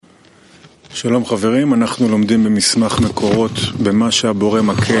שלום חברים, אנחנו לומדים במסמך מקורות במה שהבורא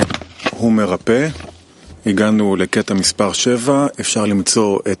מכה הוא מרפא. הגענו לקטע מספר 7, אפשר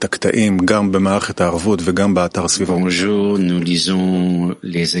למצוא את הקטעים גם במערכת הערבות וגם באתר סביבה. Bonjour, nous lisons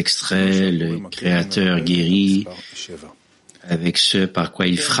les extraits, le Créateur guérit avec ce par quoi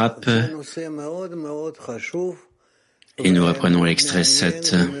il frappe. Et nous reprenons l'extrait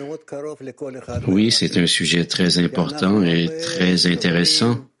 7. Oui, c'est un sujet très important et très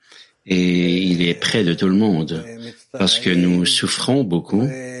intéressant. Et il est près de tout le monde, parce que nous souffrons beaucoup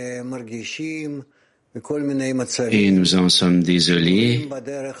et nous en sommes désolés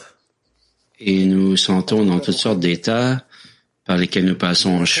et nous sentons dans toutes sortes d'états par lesquels nous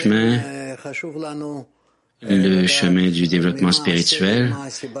passons en chemin, le chemin du développement spirituel.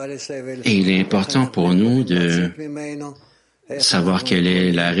 Et il est important pour nous de savoir quelle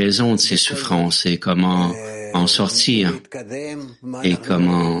est la raison de ces souffrances et comment en sortir et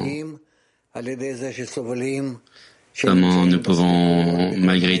comment nous pouvons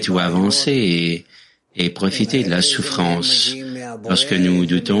malgré tout avancer et profiter de la souffrance. Lorsque nous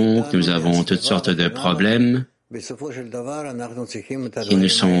doutons que nous avons toutes sortes de problèmes qui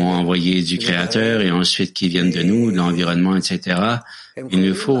nous sont envoyés du Créateur et ensuite qui viennent de nous, de l'environnement, etc., il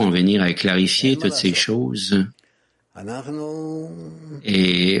nous faut en venir à clarifier toutes ces choses.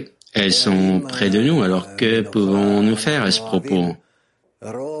 Et elles sont près de nous, alors que pouvons-nous faire à ce propos?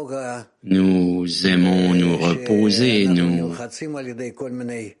 Nous aimons nous reposer, nous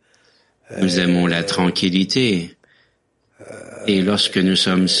aimons la tranquillité. Et lorsque nous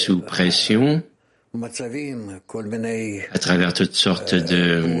sommes sous pression, à travers toutes sortes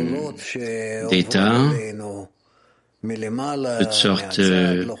d'états, toutes sortes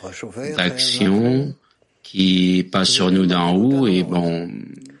d'actions qui passent sur nous d'en haut, et bon,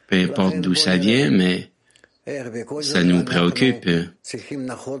 peu importe d'où ça vient, mais ça nous préoccupe.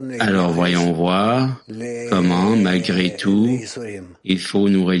 Alors voyons voir comment, malgré tout, il faut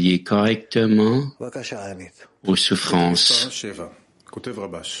nous relier correctement aux souffrances.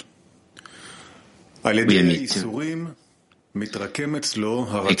 Oui, Amit.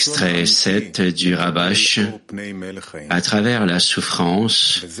 Extrait 7 du Rabash. À travers la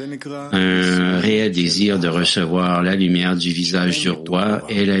souffrance, un réel désir de recevoir la lumière du visage du roi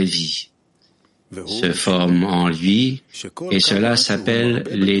et la vie se forme en lui, et cela s'appelle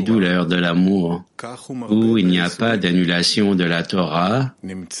les douleurs de l'amour, où il n'y a pas d'annulation de la Torah.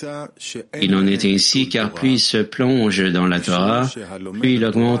 Il en est ainsi car plus il se plonge dans la Torah, plus il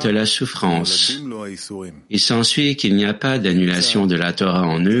augmente la souffrance. Il s'ensuit qu'il n'y a pas d'annulation de la Torah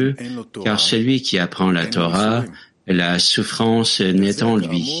en eux, car celui qui apprend la Torah, la souffrance naît en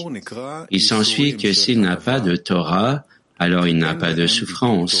lui. Il s'ensuit que s'il n'a pas de Torah, alors il n'a pas de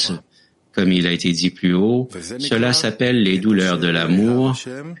souffrance. Comme il a été dit plus haut, cela s'appelle les douleurs de l'amour,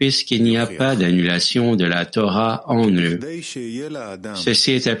 puisqu'il n'y a pas d'annulation de la Torah en eux.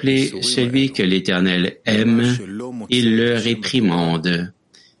 Ceci est appelé celui que l'Éternel aime, il le réprimande.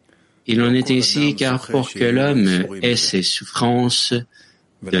 Il en est ainsi car pour que l'homme ait ses souffrances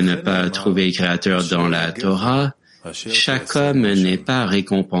de ne pas trouver le Créateur dans la Torah, chaque homme n'est pas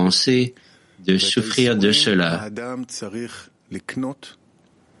récompensé de souffrir de cela.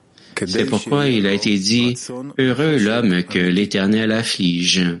 C'est pourquoi il a été dit « Heureux l'homme que l'Éternel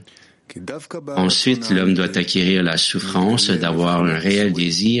afflige ». Ensuite, l'homme doit acquérir la souffrance d'avoir un réel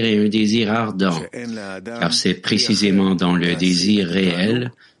désir et un désir ardent, car c'est précisément dans le désir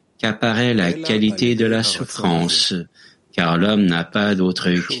réel qu'apparaît la qualité de la souffrance, car l'homme n'a pas d'autre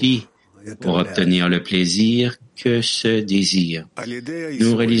clé pour obtenir le plaisir que ce désir.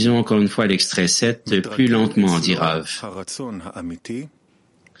 Nous relisons encore une fois l'extrait 7 plus lentement, dit Rav.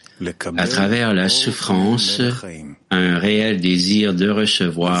 À travers la souffrance, un réel désir de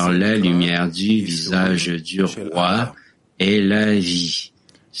recevoir la lumière du visage du roi et la vie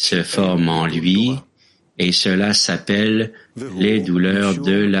se forme en lui, et cela s'appelle les douleurs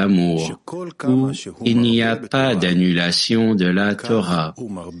de l'amour, où il n'y a pas d'annulation de la Torah.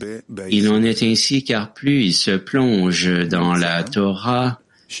 Il en est ainsi car plus il se plonge dans la Torah,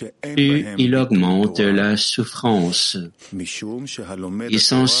 plus il augmente la souffrance. Il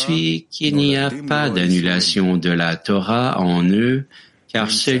s'ensuit qu'il n'y a pas d'annulation de la Torah en eux, car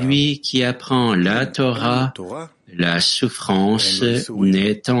celui qui apprend la Torah, la souffrance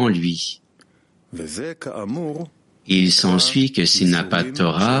naît en lui. Il s'ensuit que s'il n'a pas de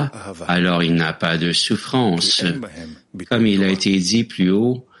Torah, alors il n'a pas de souffrance. Comme il a été dit plus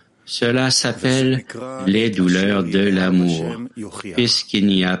haut, cela s'appelle les douleurs de l'amour, puisqu'il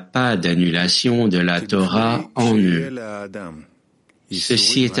n'y a pas d'annulation de la Torah en eux.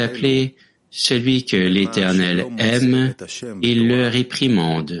 Ceci est appelé celui que l'Éternel aime, il le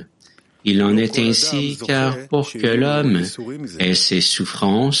réprimande. Il en est ainsi car pour que l'homme ait ses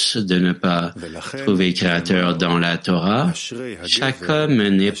souffrances de ne pas trouver créateur dans la Torah, chaque homme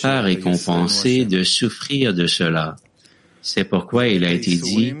n'est pas récompensé de souffrir de cela. C'est pourquoi il a été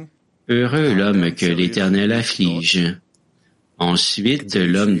dit « Heureux l'homme que l'Éternel afflige ». Ensuite,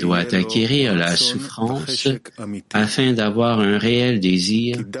 l'homme doit acquérir la souffrance afin d'avoir un réel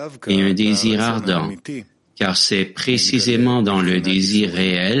désir et un désir ardent, car c'est précisément dans le désir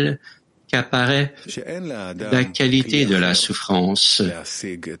réel qu'apparaît la qualité de la souffrance,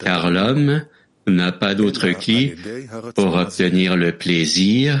 car l'homme n'a pas d'autre clé pour obtenir le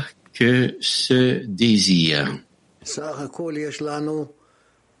plaisir que ce désir.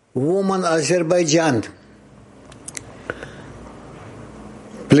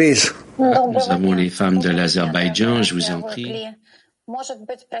 Please. Nous avons les femmes de l'Azerbaïdjan, je vous en prie.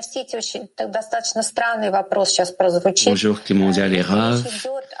 Bonjour, Clémondial et Rav.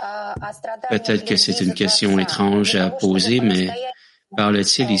 Peut-être que c'est une question étrange à poser, mais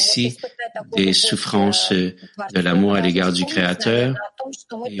parle-t-il ici des souffrances de l'amour à l'égard du Créateur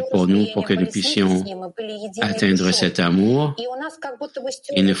et pour nous, pour que nous puissions atteindre cet amour?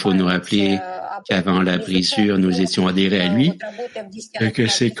 Il nous faut nous rappeler qu'avant la brisure, nous étions adhérés à lui, et que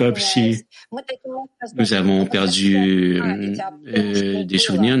c'est comme si nous avons perdu des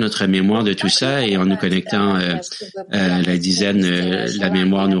souvenirs, notre mémoire de tout ça, et en nous connectant à la dizaine, la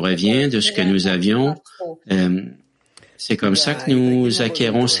mémoire nous revient de ce que nous avions. C'est comme ça que nous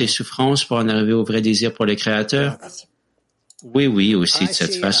acquérons ces souffrances pour en arriver au vrai désir pour le Créateur? Oui, aussi de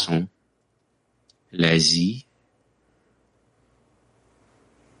cette façon. L'Asie.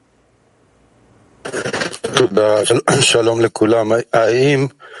 Shalom לכולם. האם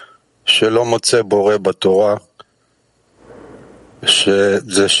שלא מוצא בורא בתורה,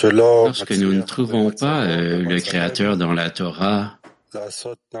 שזה שלא... Lorsque nous ne trouvons pas le Créateur dans la Torah, est-ce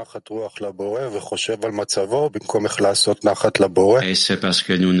parce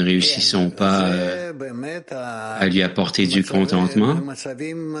que nous ne réussissons pas à lui apporter du contentement?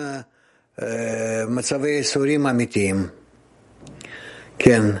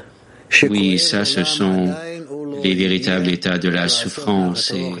 Oui, ça, ce sont les véritables états de la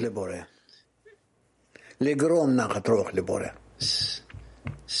souffrance et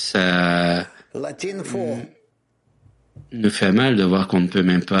ça nous fait mal de voir qu'on ne peut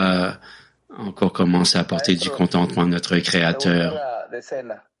même pas encore commencer à apporter du contentement à notre Créateur.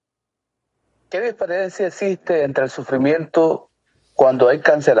 ¿Qué diferencia existe entre el sufrimiento cuando hay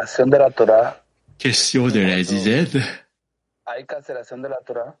cancelación de la Torah? Question de la dizaine. ¿Hay cancelación de la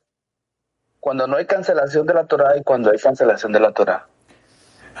Torah? Cuando no hay cancelación de la Torah y cuando hay cancelación de la Torah.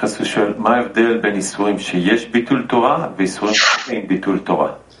 אז הוא שואל, מה ההבדל בין איסורים שיש ביטול תורה ואיסורים שאין ביטול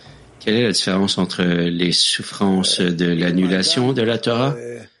תורה? Quelle est la différence entre les souffrances de l'annulation de la Torah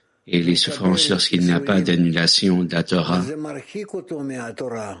et les souffrances lorsqu'il n'y a pas d'annulation de la Torah?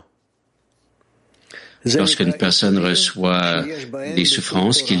 Lorsqu'une personne reçoit des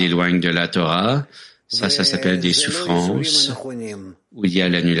souffrances qui l'éloignent de la Torah, ça s'appelle des souffrances où il y a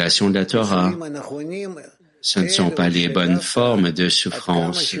l'annulation de la Torah. Ce ne sont pas les bonnes formes de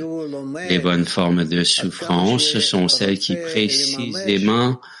souffrance. Les bonnes formes de souffrance sont celles qui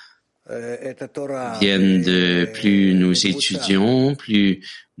précisément viennent de plus nous étudions, plus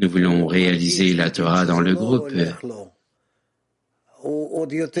nous voulons réaliser la Torah dans le groupe.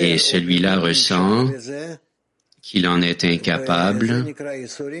 Et celui-là ressent qu'il en est incapable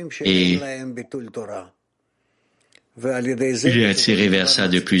et il est attiré vers ça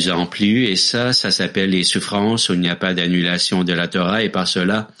de plus en plus et ça s'appelle les souffrances où il n'y a pas d'annulation de la Torah et par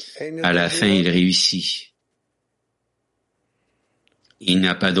cela, à la fin, il réussit. Il n'y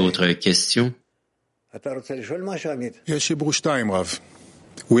a pas d'autres questions? יש היברו 2, רב.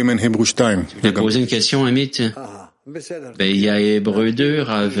 Women Hebrew 2. Je vais poser une question, Amit. Il y a Hébreu 2,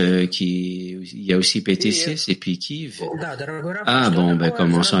 Rav, il y a aussi PT6 et puis Kiv. Ah bon,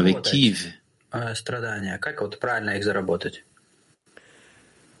 commençons avec Kiv.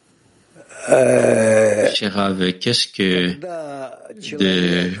 Cher Rav, qu'est-ce que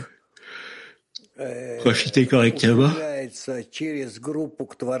de profiter correctement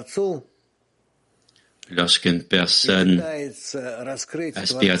lorsqu'une personne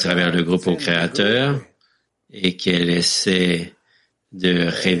aspire à travers le groupe au Créateur et qu'elle essaie de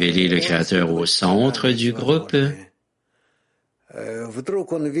révéler le Créateur au centre du groupe, elle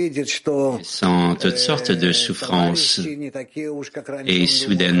sent toutes sortes de souffrances et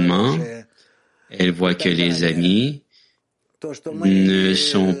soudainement, elle voit que les amis ne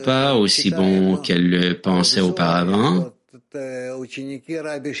sont pas aussi bons qu'elle le pensait auparavant. Et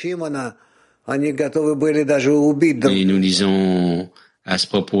nous lisons à ce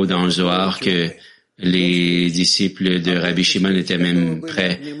propos dans le Zohar que les disciples de Rabbi Shimon étaient même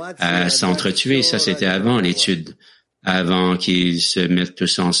prêts à s'entretuer. Ça, c'était avant l'étude, avant qu'ils se mettent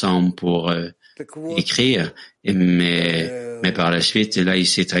tous ensemble pour écrire. Mais par la suite, là, ils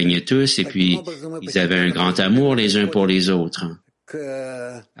s'étreignaient tous et puis ils avaient un grand amour les uns pour les autres.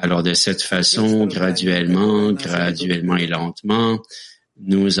 Alors, de cette façon, graduellement et lentement,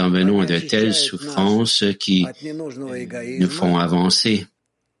 nous en venons à de telles souffrances qui nous font avancer.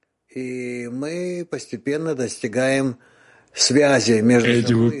 Elle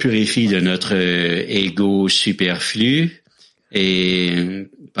nous purifie de notre ego superflu et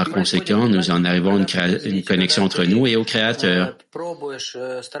par conséquent, nous en arrivons à une connexion entre nous et au Créateur.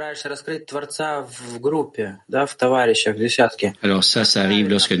 Alors ça arrive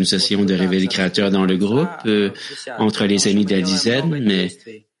lorsque nous essayons de révéler le Créateur dans le groupe, entre les amis de la dizaine, mais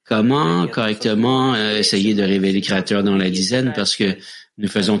comment correctement essayer de révéler le Créateur dans la dizaine? Parce que nous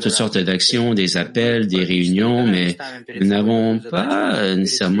faisons toutes sortes d'actions, des appels, des réunions, mais nous n'avons pas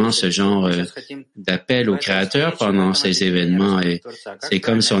nécessairement ce genre d'appel au Créateur pendant ces événements. Et c'est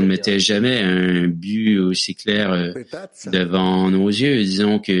comme si on ne mettait jamais un but aussi clair devant nos yeux.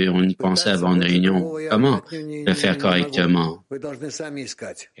 Disons qu'on y pensait avant une réunion. Comment le faire correctement?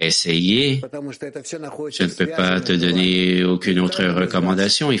 Essayer. Je ne peux pas te donner aucune autre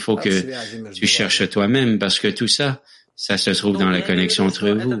recommandation. Il faut que tu cherches toi-même parce que tout ça, ça se trouve dans la connexion entre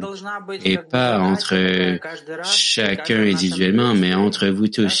vous et pas entre chacun individuellement, mais entre vous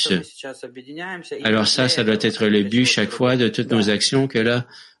tous. Alors ça doit être le but chaque fois de toutes nos actions que là,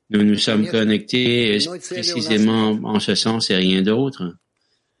 nous nous sommes connectés précisément en ce sens et rien d'autre.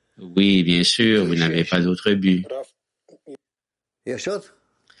 Oui, bien sûr, vous n'avez pas d'autre but.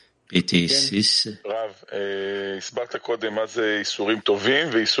 PT 6.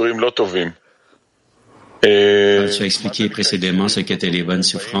 Tu as expliqué précédemment ce qu'étaient les bonnes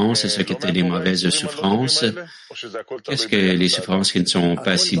souffrances et ce qu'étaient les mauvaises souffrances. Qu'est-ce que les souffrances qui ne sont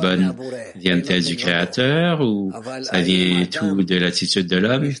pas si bonnes viennent-elles du Créateur ou ça vient tout de l'attitude de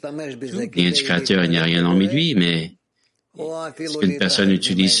l'homme? Tout vient du Créateur, il n'y a rien en lui, mais est-ce qu'une personne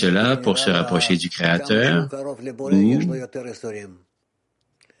utilise cela pour se rapprocher du Créateur ou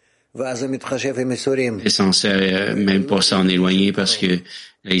est censé même pour s'en éloigner parce que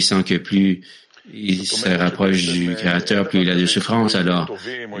là, il sent que plus il se rapproche du Créateur, plus il a de souffrance, alors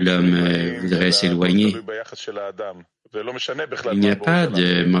l'homme voudrait s'éloigner. Il n'y a pas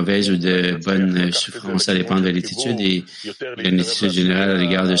de mauvaise ou de bonne souffrance, ça dépend de l'attitude et il y a une attitude générale à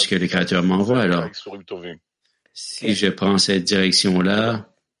l'égard de ce que le Créateur m'envoie. Alors, si je prends cette direction-là,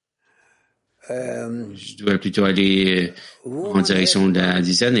 je dois plutôt aller en direction de la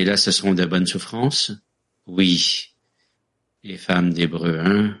dizaine et là, ce seront de bonnes souffrances. Oui, les femmes d'Hébreux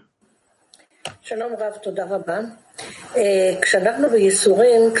 1.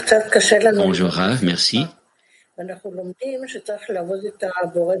 Bonjour Rav, merci. Dans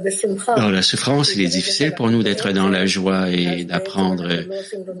la souffrance, il est difficile pour nous d'être dans la joie et d'apprendre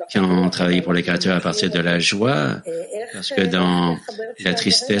quand travailler pour le Créateur à partir de la joie, parce que dans la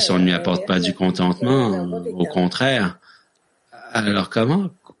tristesse, on ne lui apporte pas du contentement, au contraire. Alors comment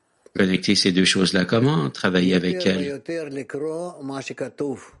connecter ces deux choses-là? Comment travailler avec elles?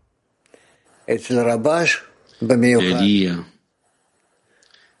 De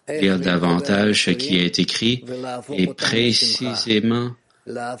lire davantage ce qui est écrit et précisément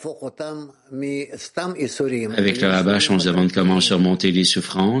avec le Rabash, on se demande comment surmonter les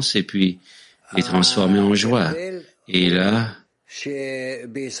souffrances et puis les transformer en joie. Et là,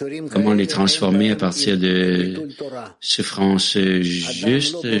 comment les transformer à partir de souffrances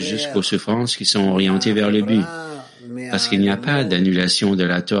justes jusqu'aux souffrances qui sont orientées vers le but. Parce qu'il n'y a pas d'annulation de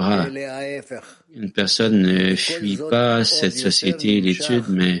la Torah. Une personne ne fuit pas cette société et l'étude,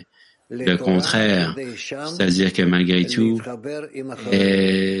 mais le contraire. C'est-à-dire que malgré tout,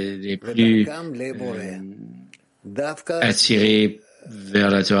 elle est plus attirée vers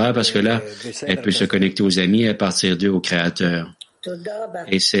la Torah parce que là, elle peut se connecter aux amis et à partir d'eux au Créateur.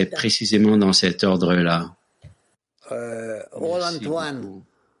 Et c'est précisément dans cet ordre-là.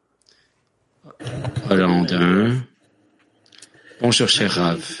 Hollande 1. Bonjour, cher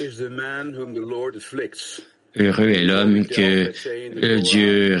Rav. Heureux est l'homme que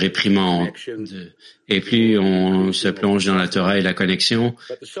Dieu réprimande. Et plus on se plonge dans la Torah et la connexion,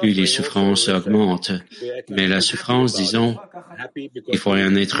 plus les souffrances augmentent. Mais la souffrance, disons, il faut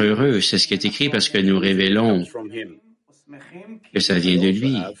en être heureux. C'est ce qui est écrit parce que nous révélons que ça vient de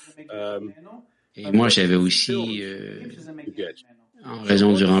lui. Et moi, j'avais aussi, en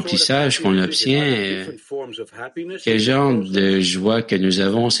raison du remplissage qu'on obtient, quel genre de joie que nous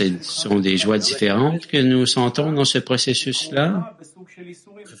avons, ce sont des joies différentes que nous sentons dans ce processus-là.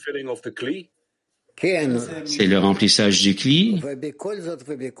 Fulfilling of the Kli? C'est le remplissage du Kli?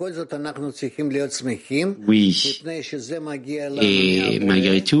 Oui. Et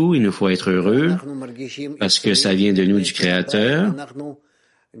malgré tout, il nous faut être heureux parce que ça vient de nous, du Créateur,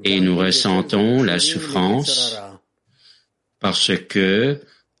 et nous ressentons la souffrance parce que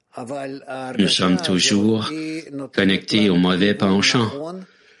nous sommes toujours connectés au mauvais penchant.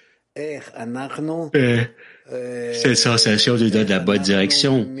 Cette sensation nous donne la bonne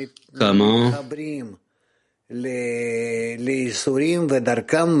direction. Comment on peut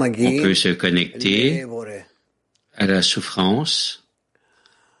se connecter à la souffrance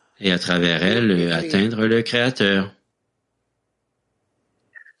et à travers elle atteindre le Créateur.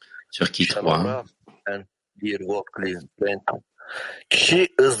 Turquie 3. Kişi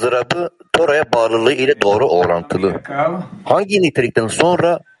ızdırabı Tora'ya bağlılığı ile doğru orantılı. Hangi nitelikten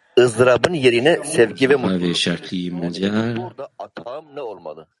sonra ızdırabın yerine sevgi ve mutluluk? Burada atağım ne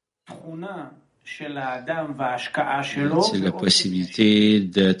olmalı? C'est la possibilité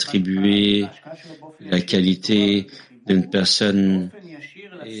d'attribuer la qualité d'une personne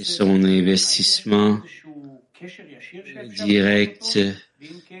et son investissement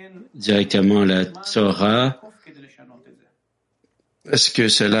directement à la Torah. Est-ce que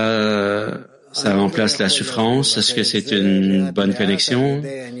ça remplace la souffrance? Est-ce que c'est une bonne connexion?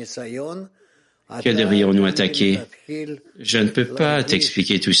 Que devrions-nous attaquer? Je ne peux pas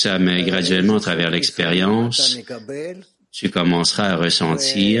t'expliquer tout ça, mais graduellement, à travers l'expérience, tu commenceras à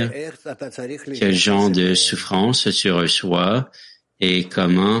ressentir quel genre de souffrance tu reçois et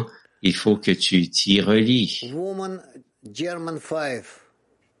comment il faut que tu t'y relies.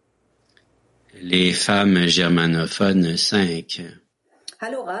 Les femmes germanophones 5.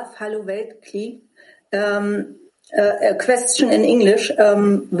 Hello, Raf. Hello, Welt, Kli. A question in English.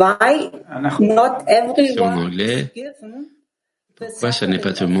 Why not everyone en anglais, pourquoi ce n'est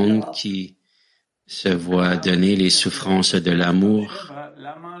pas tout le monde qui se voit donner les souffrances de l'amour?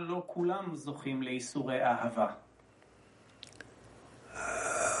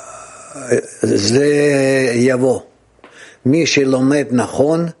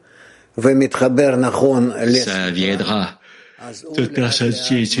 Ça viendra. Toute personne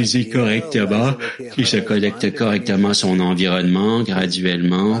qui étudie correctement, qui se connecte correctement à son environnement,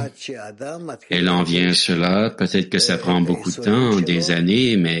 graduellement, elle en vient à cela. Peut-être que ça prend beaucoup de temps, des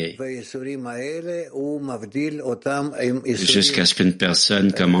années, mais jusqu'à ce qu'une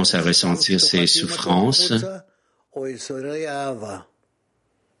personne commence à ressentir ses souffrances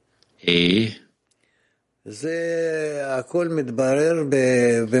et elles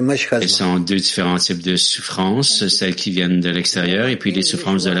sont deux différents types de souffrances, celles qui viennent de l'extérieur et puis les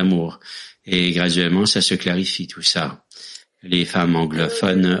souffrances de l'amour. Et graduellement, ça se clarifie tout ça. Les femmes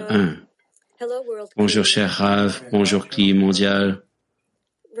anglophones 1. Bonjour cher Rav, bonjour Kli mondial.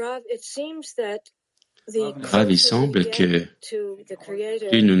 Rav, il semble que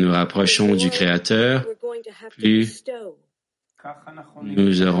plus nous nous rapprochons du Créateur, plus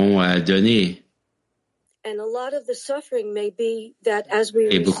nous aurons à donner.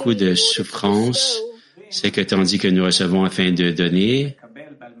 Et beaucoup de souffrance, c'est que tandis que nous recevons afin de donner,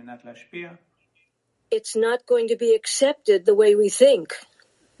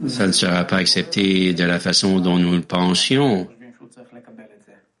 ça ne sera pas accepté de la façon dont nous le pensions.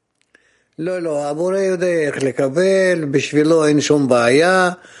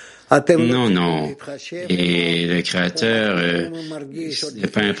 Non. Et le Créateur, ce n'est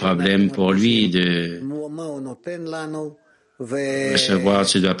pas un problème pour lui de recevoir.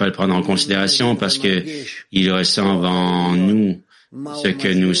 Tu ne dois pas le prendre en considération parce que il ressent en nous ce que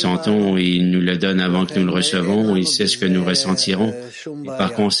nous sentons et il nous le donne avant que nous le recevons. Il sait ce que nous ressentirons. Et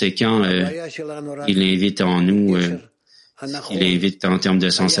par conséquent, il invite en nous. Il invite en termes de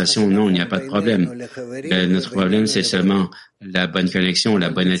sensations, non, il n'y a pas de problème. Notre problème, c'est seulement la bonne connexion,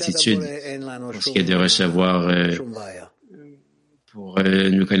 la bonne attitude pour ce qui est de recevoir, pour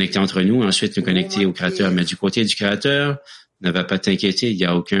nous connecter entre nous, ensuite nous connecter au Créateur. Mais du côté du Créateur, ne va pas t'inquiéter, il n'y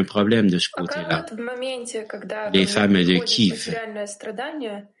a aucun problème de ce côté-là. Les femmes de Kiev,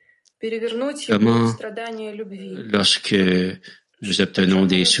 comment, lorsque nous obtenons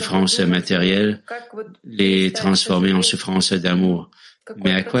des souffrances matérielles, les transformer en souffrances d'amour.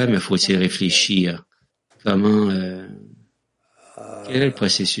 Mais à quoi me faut-il réfléchir? Comment, quel est le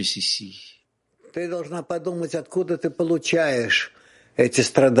processus ici? Il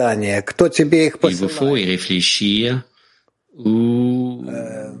vous faut y réfléchir.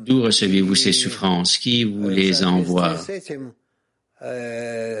 D'où recevez-vous ces souffrances? Qui vous les envoie?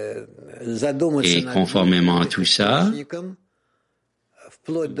 Et conformément à tout ça,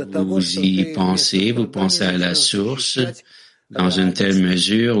 vous y pensez, vous pensez à la source, dans une telle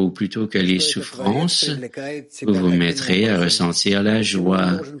mesure où plutôt que les souffrances, vous vous mettrez à ressentir la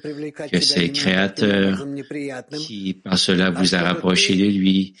joie que c'est le Créateur qui, par cela, vous a rapproché de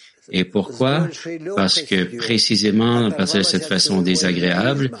lui. Et pourquoi? Parce que précisément, à partir de cette façon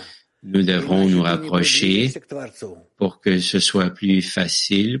désagréable, nous devrons nous rapprocher pour que ce soit plus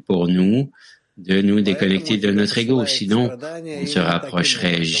facile pour nous de nous déconnecter de notre ego. Sinon, on ne se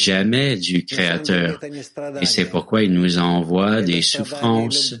rapprocherait jamais du Créateur. Et c'est pourquoi il nous envoie des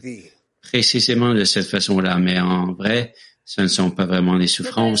souffrances précisément de cette façon-là. Mais en vrai, ce ne sont pas vraiment des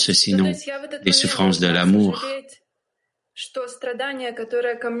souffrances, sinon des souffrances de l'amour.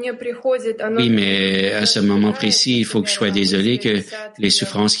 Oui, mais à ce moment précis, il faut que je sois désolé que les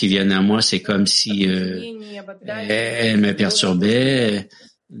souffrances qui viennent à moi, c'est comme si elles me perturbaient,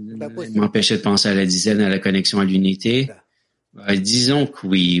 m'empêchaient de penser à la dizaine, à la connexion à l'unité. Disons que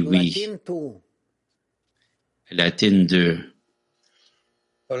oui. Latine 2.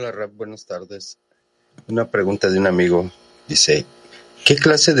 Hola, Rab, buenas tardes. Una pregunta de un amigo. Dice, ¿qué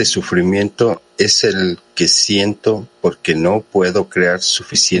clase de sufrimiento es el que siento porque no puedo crear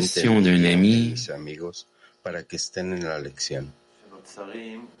suficiente energía en mis amigos para que estén en la lección?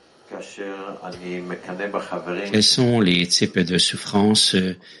 Quels sont les types de souffrances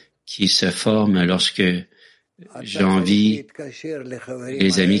qui se forment lorsque j'envie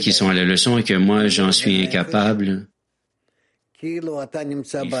les amis qui sont à la leçon et que moi j'en suis incapable? Il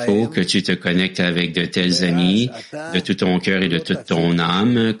faut que tu te connectes avec de tels amis de tout ton cœur et de toute ton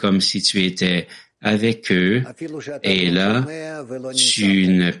âme, comme si tu étais avec eux, et là, tu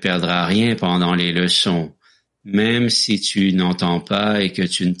ne perdras rien pendant les leçons, même si tu n'entends pas et que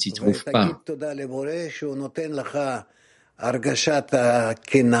tu ne t'y trouves pas. Tu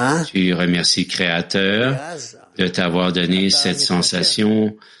remercies le Créateur de t'avoir donné cette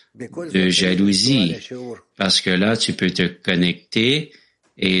sensation de jalousie, parce que là, tu peux te connecter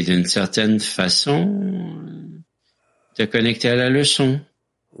et d'une certaine façon, te connecter à la leçon.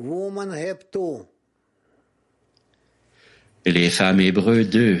 Les femmes Hébreux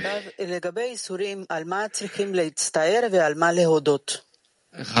 2.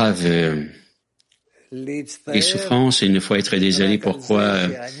 Rav, les souffrances, il nous faut être désolé pourquoi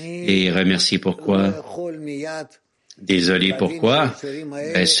et remercier pourquoi. Désolé pourquoi?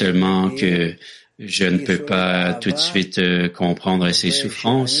 Seulement que je ne peux pas tout de suite comprendre ces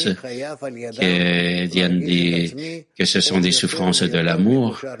souffrances, que ce sont des souffrances de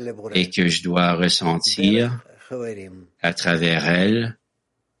l'amour et que je dois ressentir à travers elles.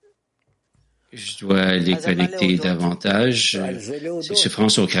 Je dois les connecter davantage, ces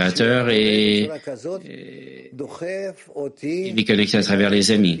souffrances au Créateur et les connecter à travers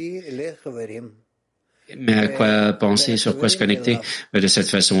les amis. Mais à quoi penser, sur quoi se connecter? De cette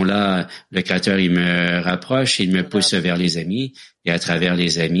façon-là, le Créateur, il me rapproche, il me pousse vers les amis, et à travers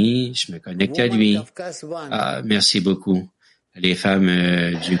les amis, je me connecte à lui. Ah, merci beaucoup. Les femmes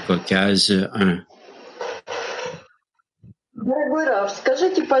du Caucase 1.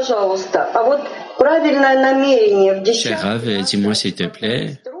 Cher Rav, dis-moi s'il te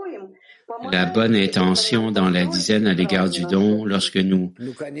plaît, la bonne intention dans la dizaine à l'égard du don, lorsque nous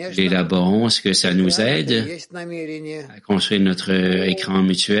l'élaborons, est-ce que ça nous aide à construire notre écran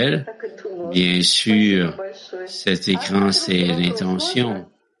mutuel? Bien sûr, cet écran, c'est l'intention.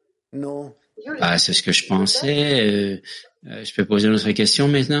 Ah, c'est ce que je pensais. Je peux poser une autre question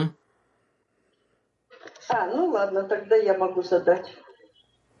maintenant?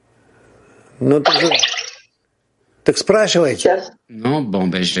 Non, bon,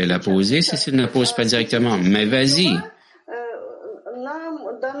 ben, je vais la poser si tu ne la poses pas directement. Mais vas-y.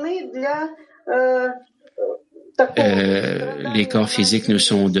 Les corps physiques nous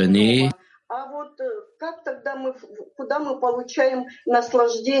sont donnés.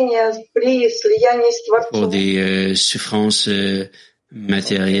 Pour des souffrances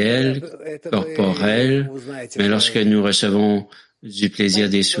matérielles, corporelles, mais lorsque nous recevons du plaisir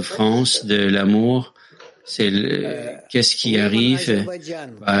des souffrances, de l'amour, qu'est-ce qui arrive?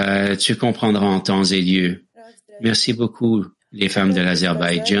 Tu comprendras en temps et lieu. Merci beaucoup, les femmes de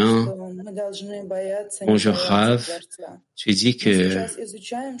l'Azerbaïdjan. Bonjour Rav. Tu dis que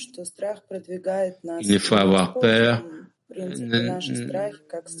il faut avoir peur, ne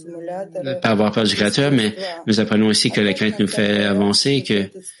pas avoir peur du Créateur, mais nous apprenons aussi que la crainte nous fait avancer et que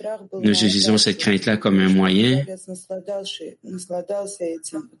nous utilisons cette crainte-là comme un moyen.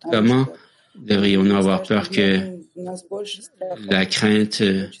 Comment devrions-nous avoir peur que la crainte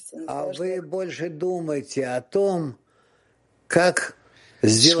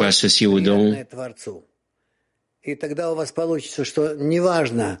soit associée au don?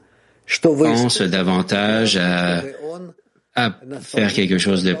 Pense davantage à à faire quelque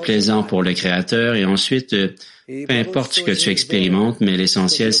chose de plaisant pour le Créateur et ensuite, peu importe ce que tu expérimentes, mais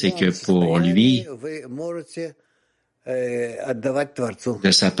l'essentiel, c'est que pour lui,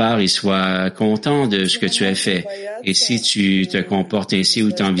 de sa part, il soit content de ce que tu as fait. Et si tu te comportes ainsi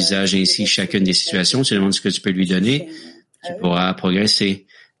ou t'envisages ainsi chacune des situations, tu demandes ce que tu peux lui donner, tu pourras progresser.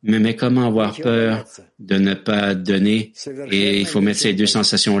 Mais comment avoir peur de ne pas donner et il faut mettre ces deux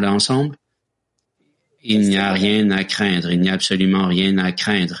sensations-là ensemble? Il n'y a rien à craindre. Il n'y a absolument rien à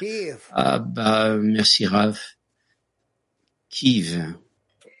craindre. Merci Rav. Kiev.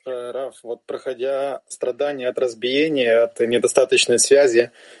 Rav, проходя страдания от разбиения, от недостаточной связи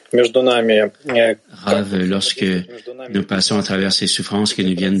между нами. Rav, lorsque nous passons à travers ces souffrances qui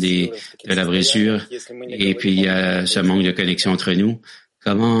nous viennent de la brisure, et puis il y a ce manque de connexion entre nous,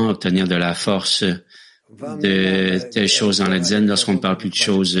 comment obtenir de la force de telles choses dans la dizaine lorsqu'on ne parle plus de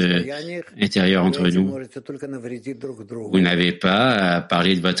choses intérieures entre nous? Vous n'avez pas à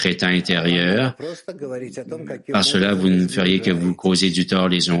parler de votre état intérieur. Par cela, vous ne feriez que vous causer du tort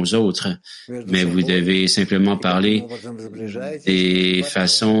les uns aux autres. Mais vous devez simplement parler des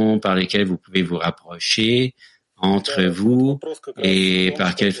façons par lesquelles vous pouvez vous rapprocher entre vous et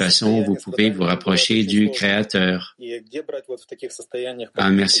par quelle façon vous pouvez vous rapprocher du Créateur.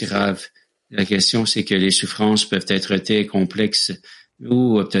 Merci Rav. La question, c'est que les souffrances peuvent être très complexes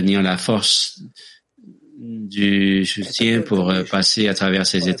ou obtenir la force du soutien pour passer à travers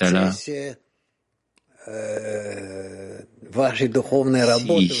ces états-là. Ce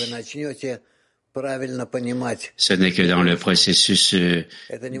n'est que dans le processus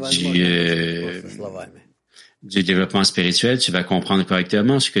du développement spirituel, tu vas comprendre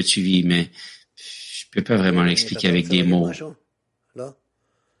correctement ce que tu vis, mais je peux pas vraiment l'expliquer avec des mots.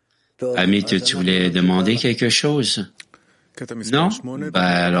 Amit, tu voulais demander quelque chose? Non?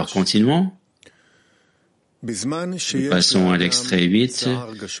 Alors continuons. Nous passons à l'extrait 8.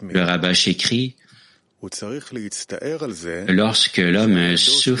 Le Rabash écrit: lorsque l'homme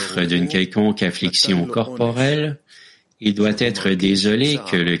souffre d'une quelconque affliction corporelle, il doit être désolé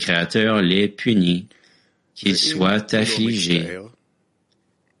que le Créateur l'ait puni, qu'il soit affligé.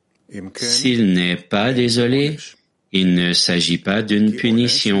 S'il n'est pas désolé, il ne s'agit pas d'une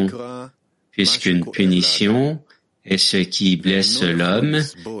punition, puisqu'une punition est ce qui blesse l'homme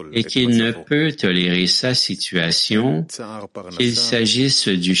et qu'il ne peut tolérer sa situation, qu'il s'agisse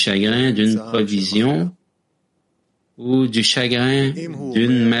du chagrin d'une provision ou du chagrin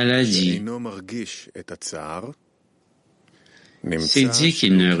d'une maladie. S'il dit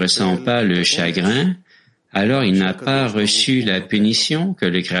qu'il ne ressent pas le chagrin, alors il n'a pas reçu la punition que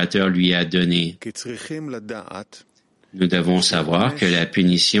le Créateur lui a donnée. Nous devons savoir que la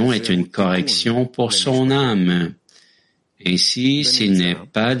punition est une correction pour son âme. Ainsi, s'il n'est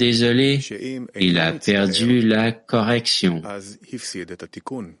pas désolé, il a perdu la correction.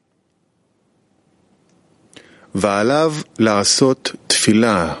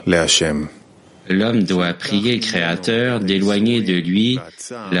 L'homme doit prier le Créateur d'éloigner de lui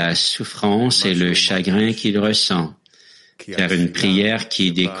la souffrance et le chagrin qu'il ressent, car une prière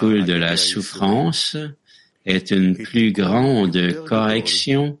qui découle de la souffrance est une plus grande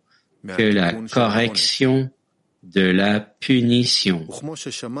correction que la correction de la punition.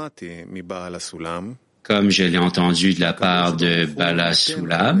 Comme je l'ai entendu de la part de Bala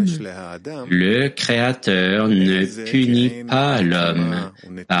Sulam, le Créateur ne punit pas l'homme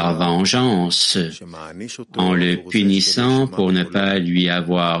par vengeance en le punissant pour ne pas lui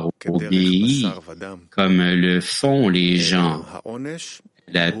avoir obéi, comme le font les gens.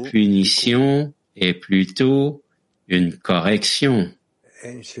 La punition est plutôt une correction.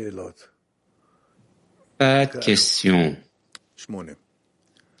 Pas de question.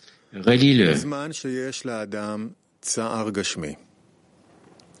 Relis-le.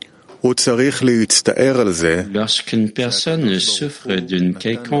 Lorsqu'une personne souffre d'une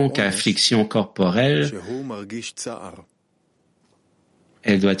quelconque affliction corporelle,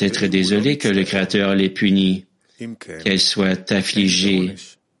 elle doit être désolée que le Créateur l'ait punie, qu'elle soit affligée.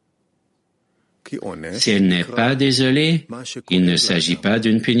 Si elle n'est pas désolée, il ne s'agit pas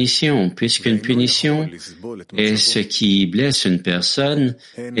d'une punition, puisqu'une punition est ce qui blesse une personne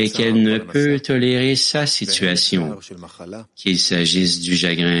et qu'elle ne peut tolérer sa situation, qu'il s'agisse du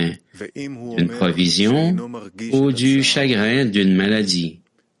chagrin d'une provision ou du chagrin d'une maladie.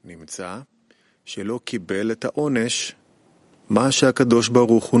 Si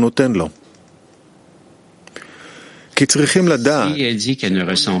elle dit qu'elle ne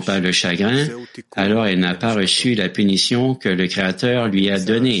ressent pas le chagrin, alors elle n'a pas reçu la punition que le Créateur lui a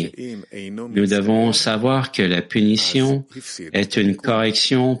donnée. Nous devons savoir que la punition est une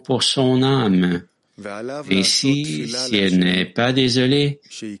correction pour son âme. Ainsi, si elle n'est pas désolée,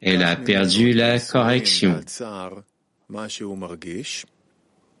 elle a perdu la correction.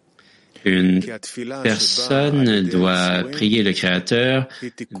 Une personne doit prier le Créateur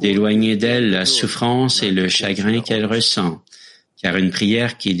d'éloigner d'elle la souffrance et le chagrin qu'elle ressent, car une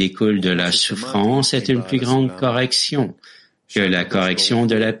prière qui découle de la souffrance est une plus grande correction que la correction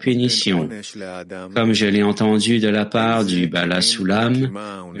de la punition. Comme je l'ai entendu de la part du Bala Sulam,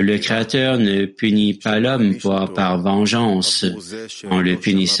 le Créateur ne punit pas l'homme par vengeance, en le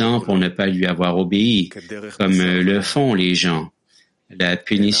punissant pour ne pas lui avoir obéi, comme le font les gens. La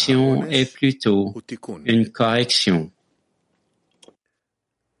punition est plutôt une correction.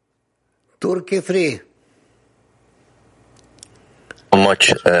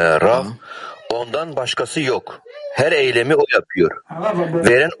 Amaç Rav, ondan başkası yok. Her eylemi o yapıyor.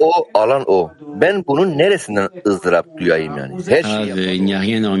 Veren o, alan o. Ben bunun neresinden ızdırap duyayım yani? Her şeyi yapıyor. Il n'y a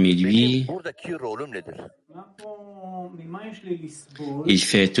rien hormis lui. Buradaki rolüm nedir? Il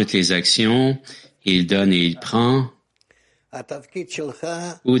fait toutes les actions, il donne et il prend.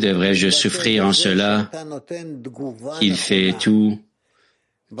 Ou devrais-je souffrir en cela qu'il fait tout?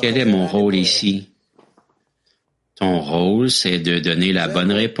 Quel est mon rôle ici? Ton rôle, c'est de donner la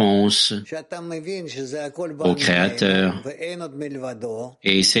bonne réponse au Créateur.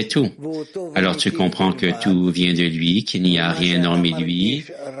 Et c'est tout. Alors tu comprends que tout vient de lui, qu'il n'y a rien hormis lui,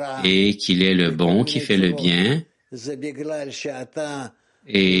 et qu'il est le bon qui fait le bien.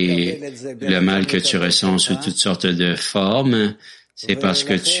 Et le mal que tu ressens sous toutes sortes de formes, c'est parce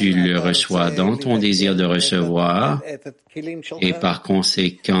que tu le reçois dans ton désir de recevoir, et par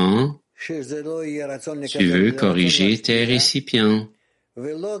conséquent, tu veux corriger tes récipients.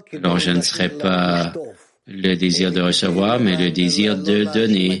 Alors je ne serai pas le désir de recevoir, mais le désir de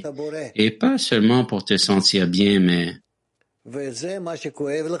donner. Et pas seulement pour te sentir bien, mais c'est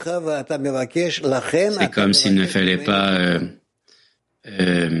comme s'il ne fallait pas...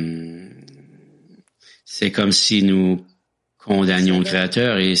 c'est comme si nous condamnions le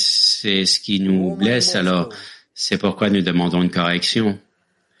Créateur et c'est ce qui nous blesse. Alors, c'est pourquoi nous demandons une correction.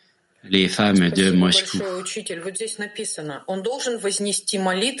 Les femmes de Moscou.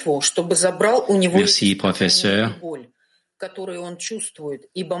 Merci, professeur.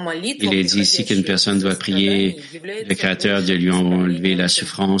 Il est dit ici qu'une personne doit prier le Créateur de lui enlever la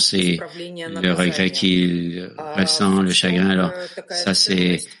souffrance et le regret qu'il ressent, le chagrin. Alors, ça,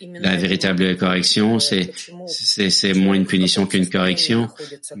 c'est la véritable correction. C'est moins une punition qu'une correction.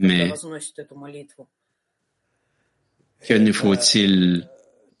 Mais que nous faut-il?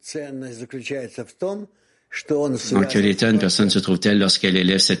 Dans quel état une personne se trouve-t-elle lorsqu'elle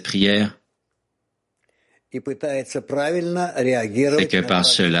élève cette prière? C'est que par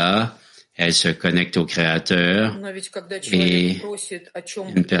cela, elle se connecte au Créateur et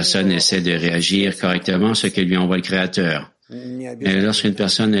une personne essaie de réagir correctement à ce que lui envoie le Créateur. Mais lorsqu'une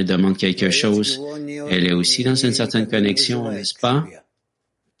personne elle demande quelque chose, elle est aussi dans une certaine connexion, n'est-ce pas?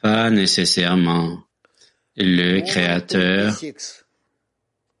 Pas nécessairement. Le Créateur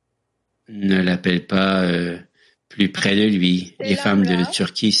ne l'appelle pas plus près de lui. Les femmes de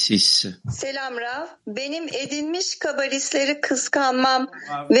Turquie 6. Selam Rav. Benim edinmiş kabalistleri kıskanmam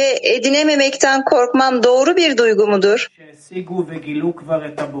ve edinememekten korkmam doğru bir duygu mudur?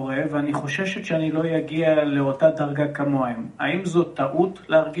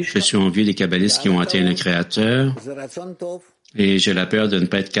 Je suis en vue des kabbalistes qui ont atteint le Créateur et j'ai la peur de ne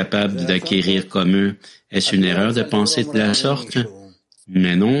pas être capable d'acquérir comme eux. Est-ce une erreur de penser de la sorte?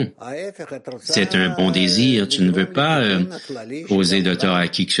 Mais non, c'est un bon désir. Tu ne veux pas causer de tort à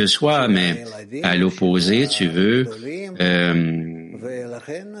qui que ce soit, mais à l'opposé, tu veux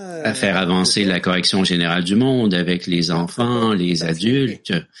faire avancer la correction générale du monde avec les enfants, les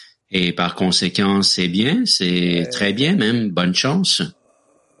adultes, et par conséquent, c'est bien, c'est très bien même. Bonne chance.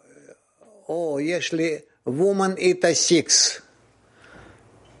 Oh, yeshli woman Ita 6.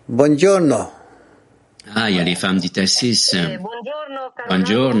 Buongiorno. Ah, il y a les femmes d'Ita 6.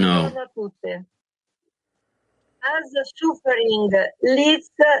 Buongiorno. As suffering leads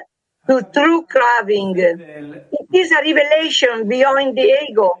to true craving, it is a revelation beyond the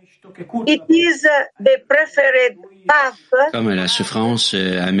ego. It is the preferred path. Comme la souffrance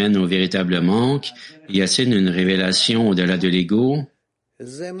amène au véritable manque, y a-t-il une révélation au-delà de l'ego?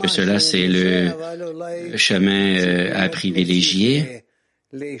 Que cela, c'est le chemin à privilégier.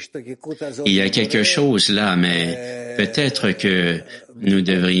 Il y a quelque chose là, mais peut-être que nous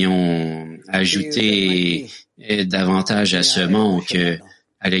devrions ajouter davantage à ce manque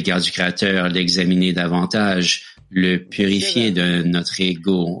à l'égard du Créateur, l'examiner davantage, le purifier de notre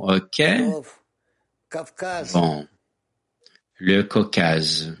ego. OK? Bon. Le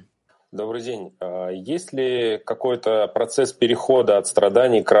Caucase. Добрый день. Есть ли какой-то процесс перехода от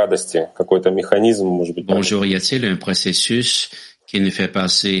страданий к радости, какой-то механизм, может быть? Bonjour, y a-t-il un processus qui nous fait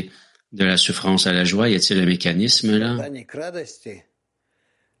passer de la souffrance à la joie? Y a-t-il un mécanisme là?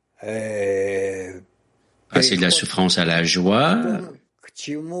 Passer de la souffrance à la joie,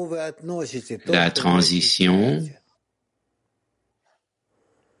 la transition.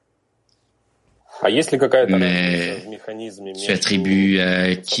 Mais tu attribues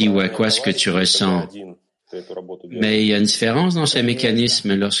à qui ou à quoi ce que tu ressens. Mais il y a une différence dans ce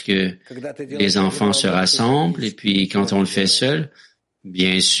mécanisme lorsque les enfants se rassemblent et puis quand on le fait seul.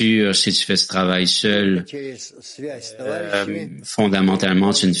 Bien sûr, si tu fais ce travail seul,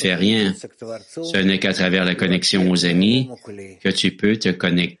 fondamentalement, tu ne fais rien. Ce n'est qu'à travers la connexion aux amis que tu peux te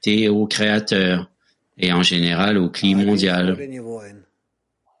connecter au Créateur et en général au Kli mondial.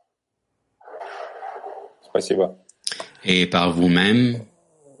 Et par vous-même,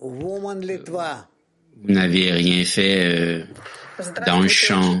 vous n'avez rien fait dans le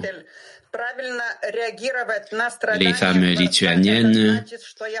champ. Les femmes lituaniennes,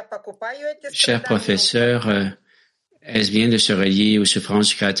 cher professeur, est-ce bien de se relier aux souffrances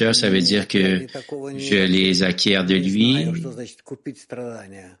du Créateur? Ça veut dire que je les acquiers de lui?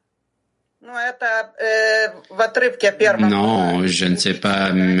 Non, je ne sais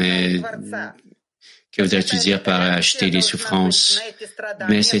pas, mais que voudrais-tu dire par acheter les souffrances?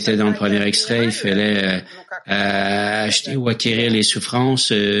 Mais c'était dans le premier extrait, il fallait acheter ou acquérir les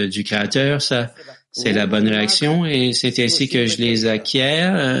souffrances du Créateur, ça, c'est la bonne réaction, et c'est ainsi que je les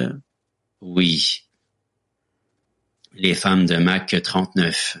acquiers? Oui. Les femmes de Mac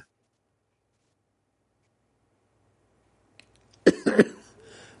 39.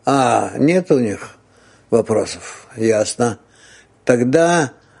 Нет у них вопросов, ясно.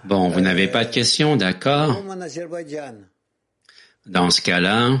 Тогда Bon, vous n'avez pas de questions, d'accord? Dans ce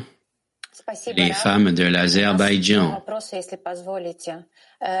cas-là, les femmes de l'Azerbaïdjan.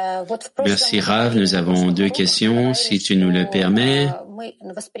 Merci Rav, nous avons 2 questions, si tu nous le permets.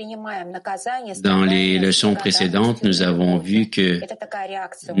 Dans les leçons précédentes, nous avons vu que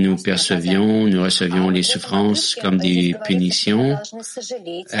nous recevions les souffrances comme des punitions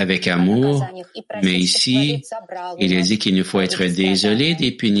avec amour, mais ici, il est dit qu'il nous faut être désolé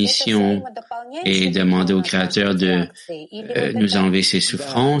des punitions et demander au Créateur de nous enlever ces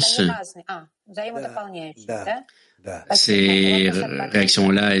souffrances. Ces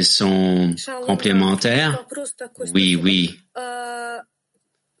réactions-là, elles sont complémentaires? Oui, oui.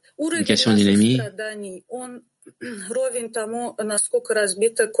 Une question d'une amie?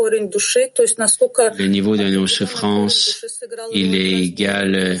 Le niveau de nos souffrances, il est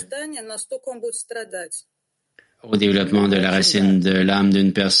égal au développement de la racine de l'âme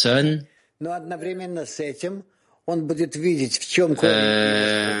d'une personne.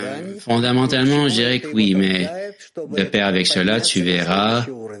 Fondamentalement, je dirais que oui, mais de pair avec cela, tu verras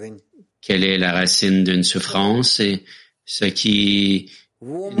quelle est la racine d'une souffrance et ce qui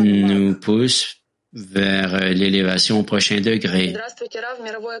nous pousse vers l'élévation au prochain degré.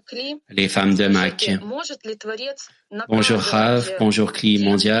 Les femmes de Mac. Bonjour Rav, bonjour Kli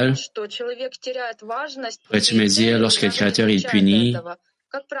mondial. Pourrais-tu me dire, lorsque le Créateur il punit,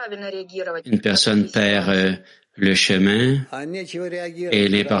 une personne perd le chemin et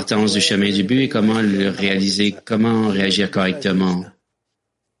l'importance du chemin du but et comment le réaliser, comment réagir correctement.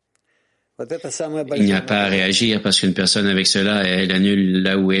 Il n'y a pas à réagir parce qu'une personne avec cela, elle annule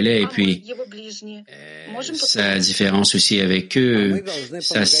là où elle est et puis sa différence aussi avec eux,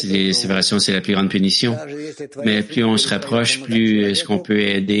 ça, les séparations, c'est la plus grande punition. Mais plus on se rapproche, plus est-ce qu'on peut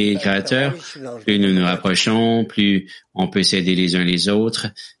aider le Créateur, plus nous nous rapprochons, plus on peut s'aider les uns les autres.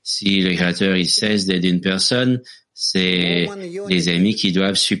 Si le Créateur, il cesse d'aider une personne, c'est les amis qui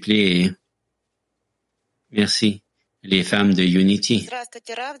doivent suppléer. Merci. Les femmes de Unity.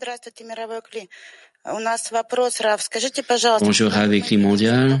 Bonjour Rav et Kli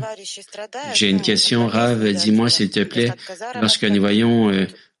mondial. J'ai une question, Rav. Dis-moi s'il te plaît, lorsque nous voyons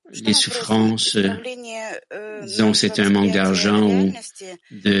les souffrances, disons que c'est un manque d'argent ou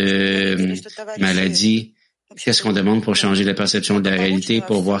de maladie, qu'est-ce qu'on demande pour changer la perception de la réalité,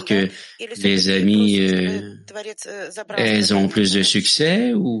 pour voir que les amis, elles ont plus de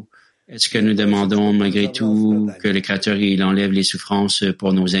succès, ou est-ce que nous demandons malgré tout que le Créateur il enlève les souffrances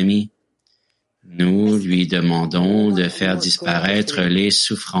pour nos amis? Nous lui demandons de faire disparaître les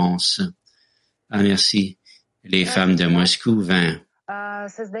souffrances. Ah, merci. Les femmes de Moscou, 20.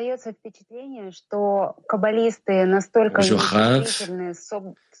 Bonjour Rav.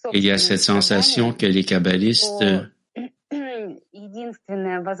 Il y a cette sensation que les kabbalistes Il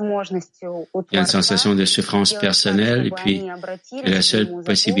y a une sensation de souffrance personnelle et puis la seule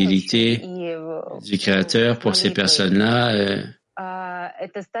possibilité du Créateur pour ces personnes-là,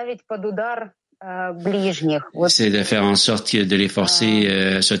 c'est de faire en sorte de les forcer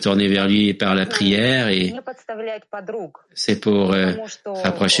à se tourner vers lui par la prière et c'est pour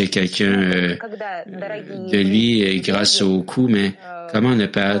rapprocher quelqu'un de lui grâce au coup, mais comment ne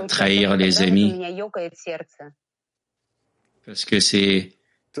pas trahir les amis? Parce que c'est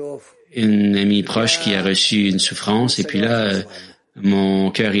une amie proche qui a reçu une souffrance et puis là,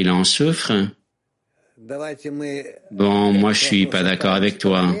 mon cœur il en souffre. Bon, moi je suis pas d'accord avec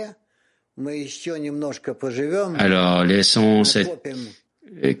toi. Alors, laissons cette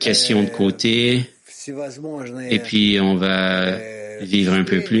question de côté et puis on va vivre un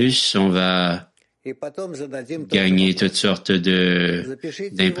peu plus, on va gagner toutes sortes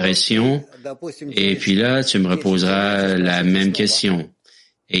d'impressions et puis là, tu me reposeras la même question.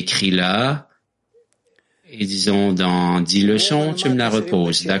 Écris-la et disons dans 10 leçons, tu me la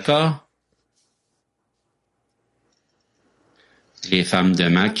reposes, d'accord? Les femmes de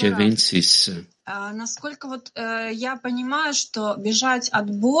Mac 26. Cher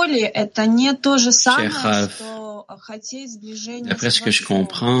Rav, d'après ce que je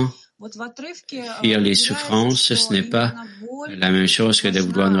comprends, fuir les souffrances, ce n'est pas la même chose que de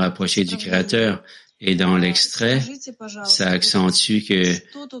vouloir nous rapprocher du Créateur. Et dans l'extrait, ça accentue que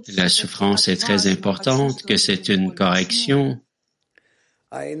la souffrance est très importante, que c'est une correction.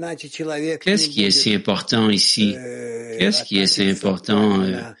 Qu'est-ce qui est si important ici? Qu'est-ce qui est si important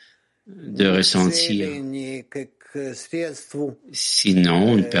de ressentir?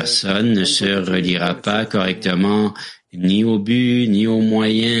 Sinon, une personne ne se reliera pas correctement ni au but, ni aux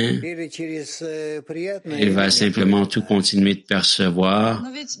moyens. Elle va simplement tout continuer de percevoir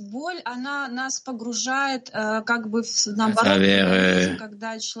à travers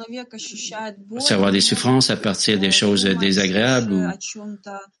percevoir des souffrances à partir des choses désagréables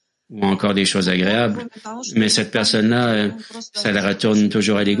ou encore des choses agréables. Mais cette personne-là, ça la retourne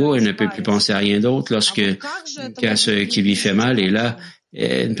toujours à l'ego, elle ne peut plus penser à rien d'autre qu'à ce qui lui fait mal. Et là,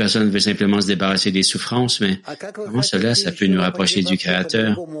 une personne veut simplement se débarrasser des souffrances, mais comment cela, ça peut nous rapprocher du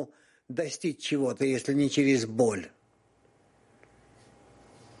Créateur?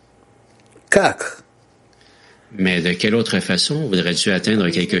 Mais de quelle autre façon voudrais-tu atteindre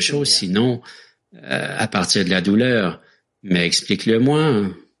quelque chose, sinon à partir de la douleur? Mais explique-le-moi.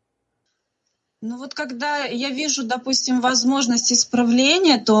 Eh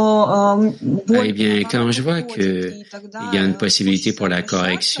bien, quand je vois qu'il y a une possibilité pour la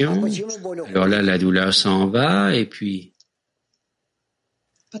correction, alors là, la douleur s'en va, et puis...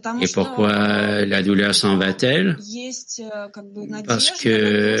 Et pourquoi la douleur s'en va-t-elle? Parce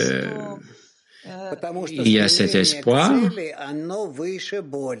que il y a cet espoir,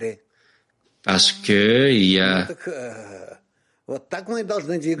 parce que il y a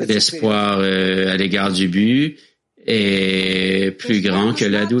l'espoir à l'égard du but est plus grand que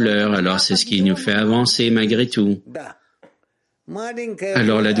la douleur. Alors, c'est ce qui nous fait avancer malgré tout.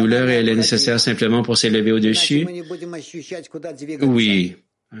 Alors, la douleur, elle est nécessaire simplement pour s'élever au-dessus? Oui,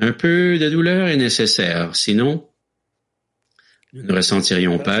 un peu de douleur est nécessaire. Sinon, nous ne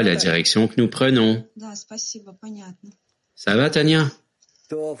ressentirions pas la direction que nous prenons. Ça va, Tania?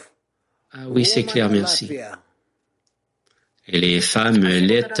 Ah oui, c'est clair, merci. Et les femmes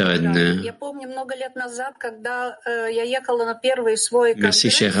lettonnes. Merci,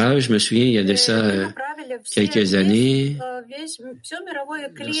 cher Rav. Je me souviens, il y a de ça quelques années,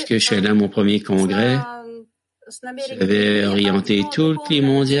 lorsque je suis allé à mon premier congrès, j'avais orienté tout le climat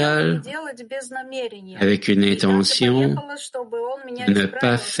mondial avec une intention de ne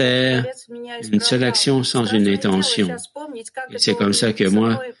pas faire une seule action sans une intention. Et c'est comme ça que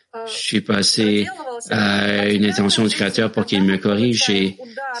moi, je suis passé à une intention du Créateur pour qu'il me corrige et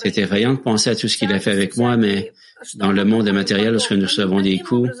c'est effrayant de penser à tout ce qu'il a fait avec moi, mais dans le monde matériel, lorsque nous recevons des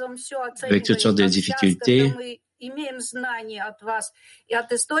coups avec toutes sortes de difficultés, nous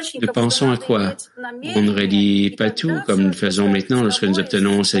pensons à quoi? On ne relie pas tout comme nous le faisons maintenant. Lorsque nous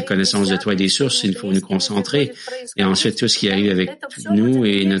obtenons cette connaissance de toi et des sources, il faut nous concentrer. Et ensuite, tout ce qui arrive avec nous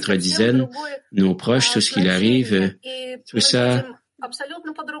et notre dizaine, nos proches, tout ce qui arrive, tout ça,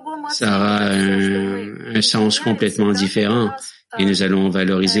 ça aura un sens complètement différent. Et nous allons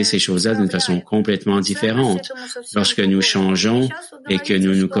valoriser ces choses-là d'une façon complètement différente. Lorsque nous changeons et que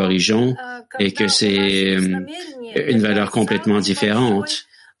nous nous corrigeons et que c'est une valeur complètement différente.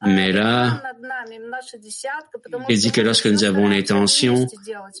 Mais là, il dit que lorsque nous avons l'intention,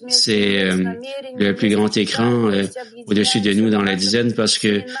 c'est le plus grand écran au-dessus de nous dans la dizaine parce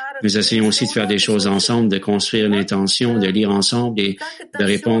que nous essayons aussi de faire des choses ensemble, de construire l'intention, de lire ensemble et de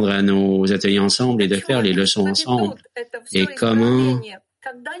répondre à nos ateliers ensemble et de faire les leçons ensemble. Et comment...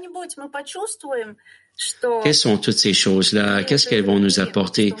 Quelles sont toutes ces choses-là? Qu'est-ce qu'elles vont nous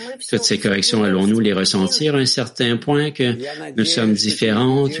apporter? Toutes ces corrections, allons-nous les ressentir à un certain point que nous sommes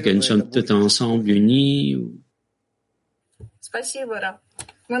différentes, que nous sommes toutes ensemble unis?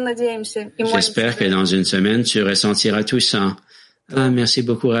 J'espère que dans une semaine, tu ressentiras tout ça. Ah, merci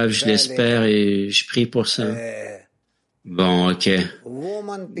beaucoup, Rav, je l'espère et je prie pour ça. Bon, ok.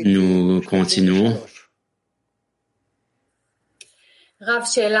 Nous continuons.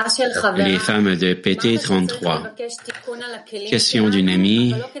 Les femmes de PT 33. Question d'une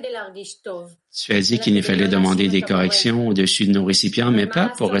amie. Tu as dit qu'il nous fallait demander des corrections au-dessus de nos récipients, mais pas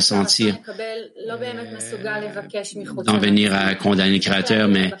pour ressentir, d'en venir à condamner le Créateur,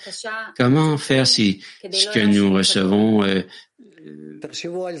 mais comment faire si ce que nous recevons,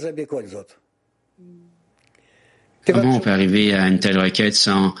 comment on peut arriver à une telle requête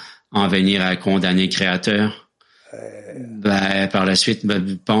sans en venir à condamner le Créateur? Par la suite,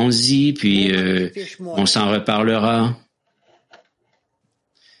 pense-y, puis on s'en reparlera.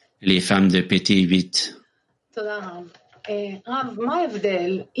 Les femmes de PT 8.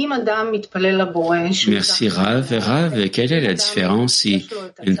 Merci, Rav. Rav, quelle est la différence si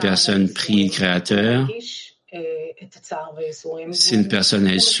une personne prie le Créateur, si une personne,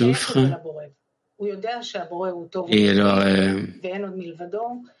 elle souffre, et alors,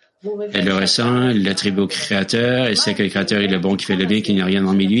 elle le ressent, elle l'attribue au Créateur, elle sait que le Créateur est le bon qui fait le bien, qu'il n'y a rien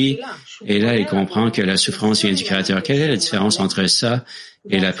en lui, et là, elle comprend que la souffrance vient du Créateur. Quelle est la différence entre ça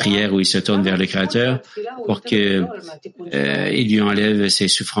et la prière où il se tourne vers le Créateur pour que il lui enlève ses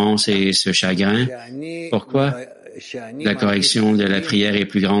souffrances et ce chagrin? Pourquoi la correction de la prière est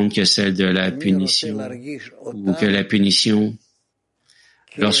plus grande que celle de la punition ou que la punition?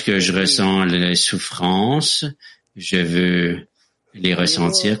 Lorsque je ressens la souffrance, je veux les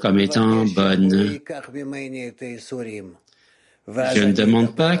ressentir comme étant bonnes. Je ne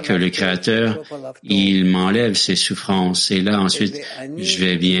demande pas que le Créateur, il m'enlève ses souffrances. Et là, ensuite, je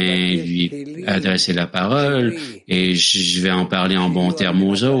vais bien lui adresser la parole et je vais en parler en bons termes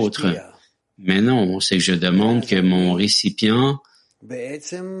aux autres. Mais non, c'est que je demande que mon récipient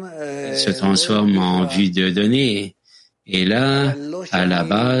se transforme en vue de donner. Et là, à la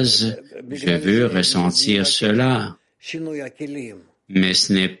base, je veux ressentir cela. Mais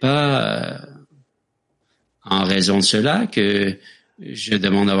ce n'est pas en raison de cela que je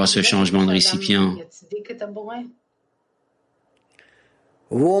demande d'avoir ce changement de récipient.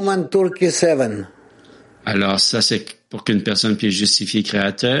 Alors ça, c'est pour qu'une personne puisse justifier le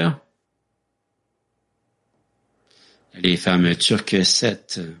Créateur. Les femmes turques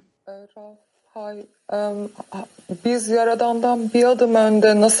 7. Biz Yaradan'dan bir adım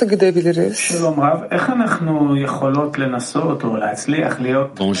önde nasıl gidebiliriz?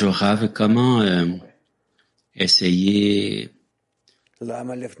 Bonjour Rav, comment essayer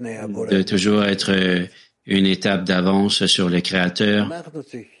de toujours être une étape d'avance sur le Créateur?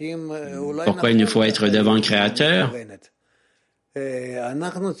 Pourquoi il nous faut être devant le Créateur?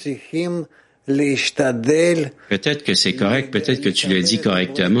 Peut-être que c'est correct, peut-être que tu le dis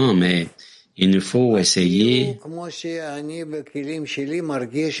correctement, mais il nous faut essayer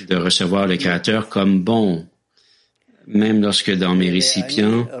de recevoir le Créateur comme bon, même lorsque dans mes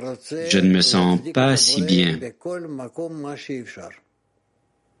récipients, je ne me sens pas si bien.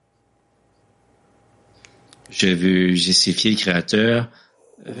 Je veux justifier le Créateur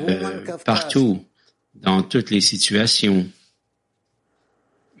partout, dans toutes les situations.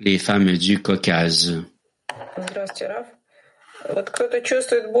 Les femmes du Caucase. Вот кто-то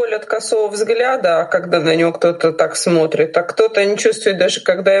чувствует боль от косого взгляда, когда на него кто-то так смотрит, а кто-то не чувствует даже,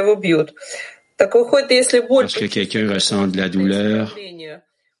 когда его бьют. Так выходит, если боль... Lorsque quelqu'un ressent de la douleur,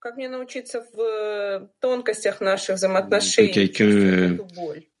 как мне научиться в тонкостях наших взаимоотношений quelqu'un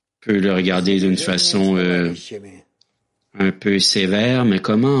peut le regarder d'une façon un peu sévère, mais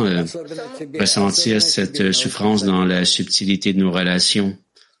comment ressentir cette souffrance dans la subtilité de nos relations?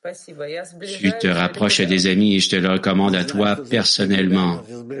 Tu te rapproches à des amis et je te le recommande à toi personnellement.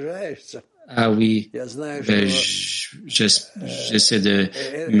 Ah oui, j'essaie de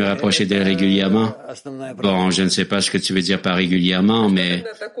me rapprocher d'elle régulièrement. Bon, je ne sais pas ce que tu veux dire par régulièrement, mais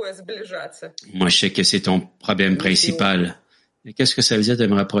moi je sais que c'est ton problème principal. Mais qu'est-ce que ça veut dire de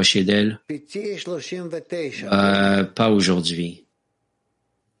me rapprocher d'elle? Pas aujourd'hui.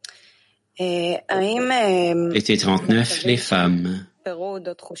 PT 39, les femmes.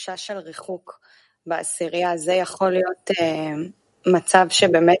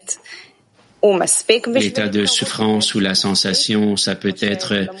 L'état de souffrance ou la sensation, ça peut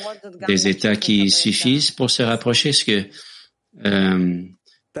être des états qui suffisent pour se rapprocher. Est-ce que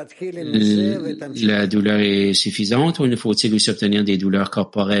la douleur est suffisante ou ne faut-il aussi obtenir des douleurs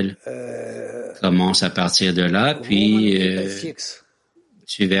corporelles? Commence à partir de là, puis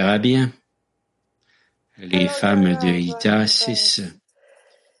tu verras bien. Les femmes de Ita 6.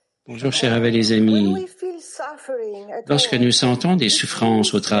 Bonjour, chers amis les amis. Lorsque nous sentons des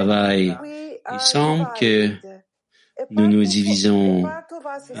souffrances au travail, il semble que nous nous divisons.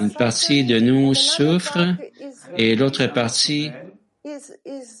 Une partie de nous souffre et l'autre partie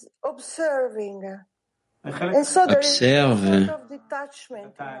observe.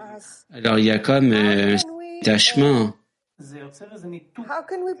 Alors il y a comme un détachement.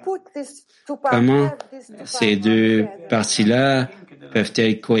 Comment ces deux parties-là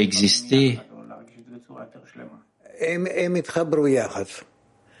peuvent-elles coexister? Ça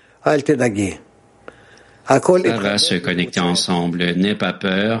va se connecter ensemble. N'aie pas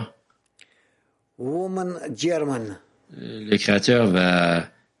peur. Le Créateur va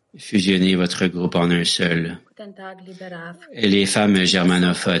fusionner votre groupe en un seul. Et les femmes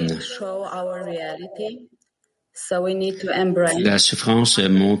germanophones. La souffrance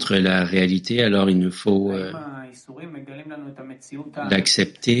montre la réalité, alors il nous faut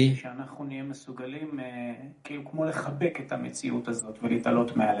l'accepter.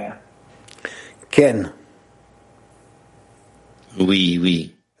 Ken. Oui,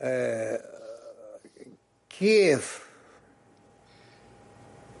 oui. Kiev.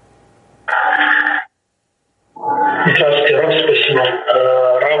 Здравствуйте, Раф, спасибо.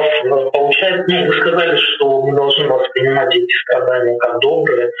 Раф, получается, вы сказали, что мы должны воспринимать эти страдания как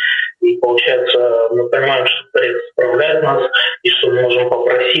добрые, и получается, мы понимаем, что Творец исправляет нас, и что мы можем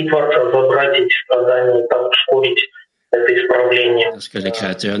попросить вас разобрать эти stradания и так ускорить это исправление. Lorsque le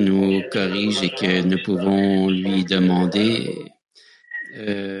Créateur nous corrige et que nous pouvons lui demander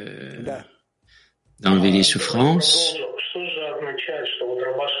d'enlever les souffrances. Что же означает, что вот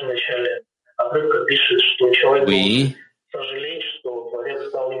Рабаш в начале отрывка пишет, что человек Oui. сожалеет, что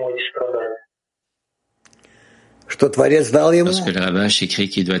Творец дал ему эти страдания? Что Творец дал ему? Lorsque le Rabash écrit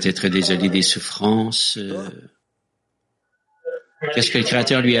qu'il doit être désolé des souffrances, qu'est-ce que le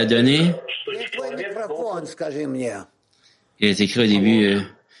Créateur lui a donné? Il est écrit au début,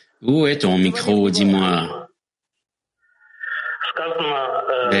 où est ton micro, dis-moi.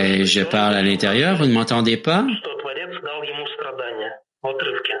 Ben, je parle à l'intérieur, vous ne m'entendez pas?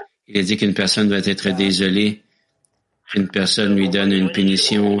 Il est dit qu'une personne doit être désolée, qu'une personne lui donne une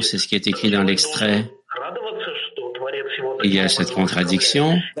punition, c'est ce qui est écrit dans l'extrait. Il y a cette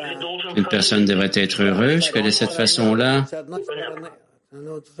contradiction. Une personne devrait être heureuse que de cette façon-là.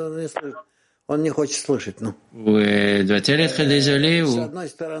 Oui, doit-elle être désolée ou...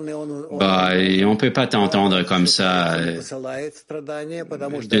 Bah, on peut pas t'entendre comme ça.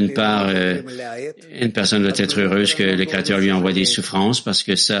 D'une part, une personne doit être heureuse que le Créateur lui envoie des souffrances parce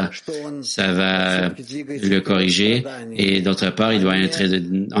que ça va le corriger. Et d'autre part, il doit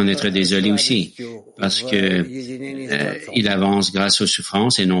en être désolé aussi parce que il avance grâce aux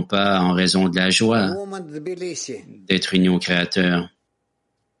souffrances et non pas en raison de la joie d'être uni au Créateur.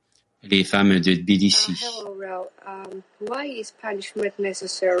 Les femmes de Tbilissi. Why is punishment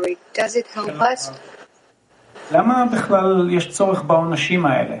necessary? Does it help us? למה בכלל יש צורך בעונשים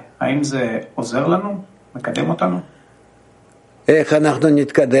האלה? האם זה עוזר לנו? מקדם אותנו? איך אנחנו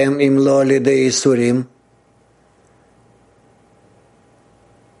נתקדם אם לא על ידי ייסורים?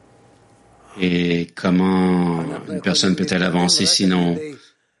 Et comment une personne peut-elle avancer sinon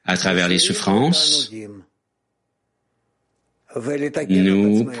à travers les souffrances?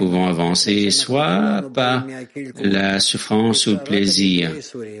 Nous pouvons avancer soit par la souffrance ou le plaisir,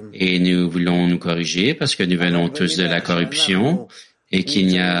 et nous voulons nous corriger parce que nous venons tous de la corruption et qu'il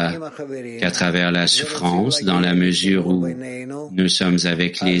n'y a qu'à travers la souffrance, dans la mesure où nous sommes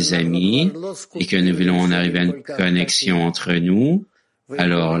avec les amis et que nous voulons en arriver à une connexion entre nous.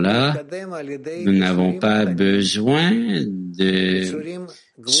 Alors là, nous n'avons pas besoin de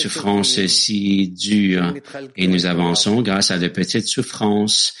souffrances si dures et nous avançons grâce à de petites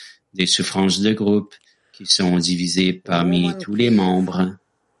souffrances, des souffrances de groupe qui sont divisées parmi tous les membres.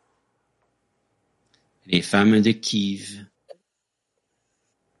 Les femmes de Kiev.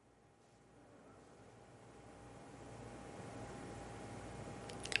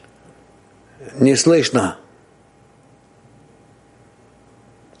 Не слышно.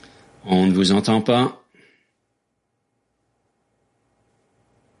 On ne vous entend pas.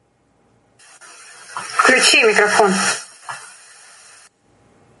 Включи микрофон.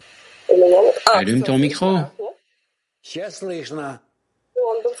 Allume ton micro.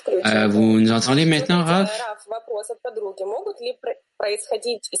 Vous nous entendez maintenant, Rav?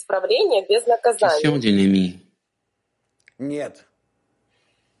 Question d'une amie.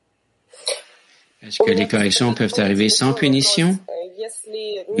 Est-ce que les corrections peuvent arriver sans punition?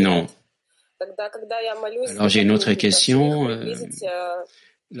 Non. Alors j'ai une autre question.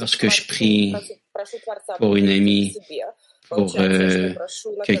 Lorsque je prie pour une amie, pour que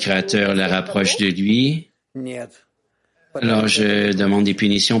le Créateur la rapproche de lui, alors je demande des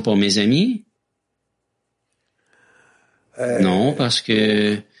punitions pour mes amis? Non, parce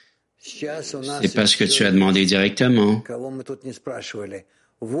que c'est pas ce que tu as demandé directement.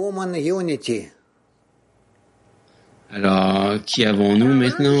 Alors, qui avons-nous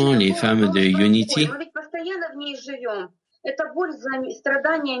maintenant? Les femmes de Unity?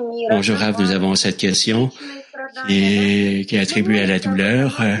 Bonjour Rav, nous avons cette question qui est attribuée à la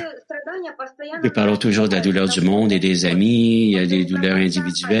douleur. Nous parlons toujours de la douleur du monde et des amis, il y a des douleurs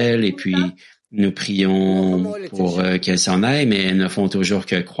individuelles et puis nous prions pour qu'elles s'en aillent, mais elles ne font toujours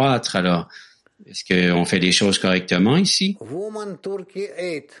que croître. Alors, est-ce qu'on fait les choses correctement ici?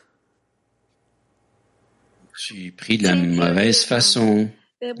 J'ai pris de la mauvaise façon.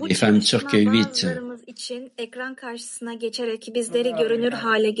 Les femmes turques 8. Ekran karşısına geçerek bizleri görünür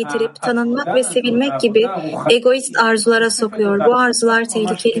hale getirip tanınmak ve sevilmek gibi egoist arzulara sokuyor. Bu arzular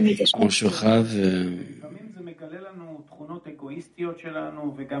tehlikeli midir? Bonjour Rav.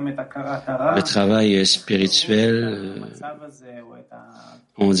 Le travail spirituel,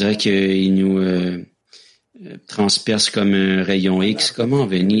 on dirait qu'il nous transperce comme un rayon X. Comment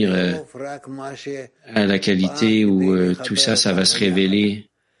venir à la qualité où tout ça, ça va se révéler?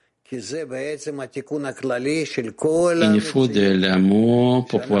 Il nous faut de l'amour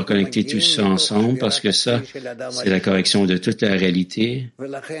pour pouvoir connecter tout ça ensemble, parce que ça, c'est la correction de toute la réalité.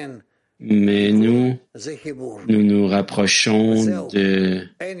 Mais nous nous rapprochons de...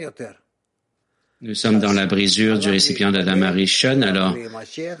 Nous sommes dans la brisure du récipient d'Adam Arishon, alors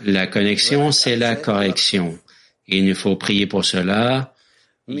la connexion, c'est la correction. Et il nous faut prier pour cela,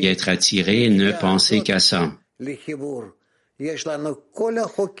 y être attiré, ne penser qu'à ça.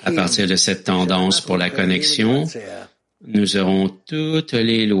 À partir de cette tendance pour la connexion, nous aurons toutes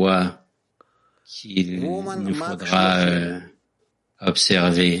les lois qu'il nous faudra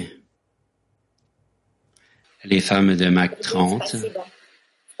observer. Les femmes de Mac 30.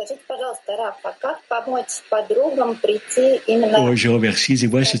 Bonjour, merci.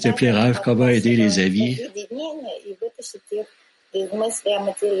 Dis-moi, s'il te plaît, Rav, comment aider les amis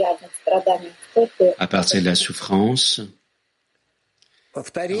à partir de la souffrance?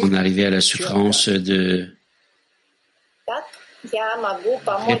 On arrivait à la souffrance de...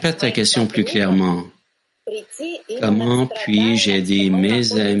 Répète ta question plus clairement. Comment puis-je aider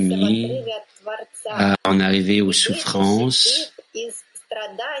mes amis à en arriver aux souffrances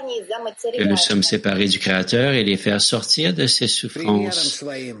que nous sommes séparés du Créateur et les faire sortir de ces souffrances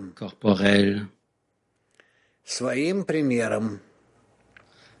corporelles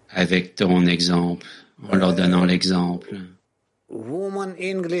avec ton exemple, en leur donnant l'exemple? Woman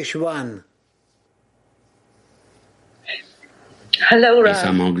English 1. Hello, les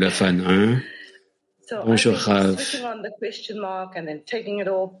femmes anglophones 1. Bonjour Rav.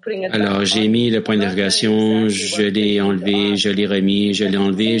 Alors j'ai mis le point d'interrogation, je l'ai enlevé, je l'ai remis, je l'ai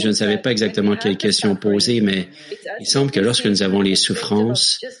enlevé. Je ne savais pas exactement quelle question poser, mais il semble que lorsque nous avons les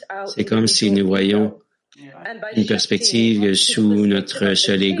souffrances, c'est comme si nous voyons une perspective sous notre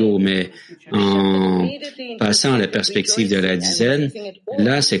seul ego, mais en passant à la perspective de la dizaine,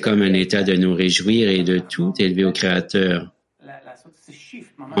 là c'est comme un état de nous réjouir et de tout élever au Créateur.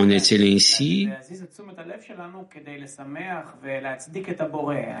 En est-il ainsi?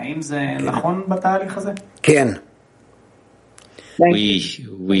 Oui,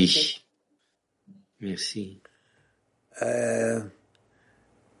 oui. Merci.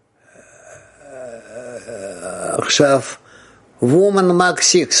 Woman Mac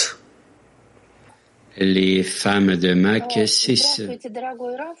 6. Les femmes de Mac 6.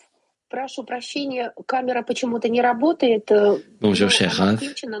 Bonjour, cher Rav.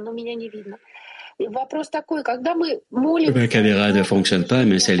 Ma caméra ne fonctionne pas,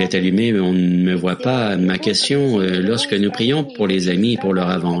 mais si elle est allumée, on ne me voit pas. Ma question, lorsque nous prions pour les amis, pour leur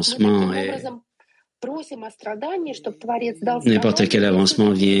avancement, n'importe quel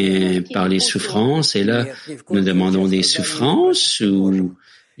avancement vient par les souffrances, et là, nous demandons des souffrances, ou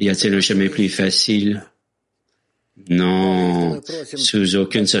y a-t-il un chemin plus facile? Non, sous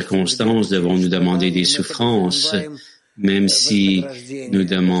aucune circonstance devons-nous demander des souffrances, même si nous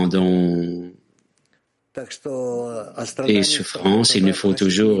demandons des souffrances, il nous faut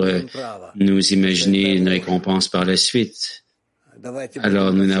toujours nous imaginer une récompense par la suite.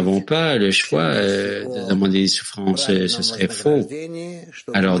 Alors nous n'avons pas le choix de demander des souffrances, ce serait faux.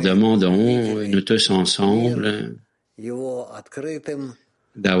 Alors demandons, nous tous ensemble,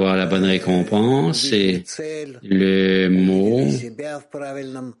 d'avoir la bonne récompense et le mot,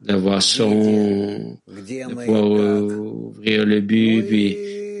 d'avoir de pouvoir ouvrir le but, puis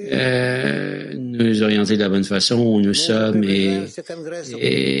nous orienter de la bonne façon où nous sommes et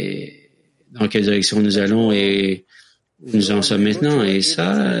dans quelle direction nous allons et où nous en sommes maintenant. Et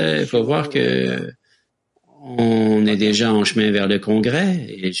ça, il faut voir que on est déjà en chemin vers le congrès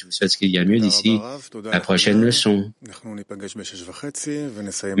et je vous souhaite ce qu'il y a mieux d'ici la prochaine leçon.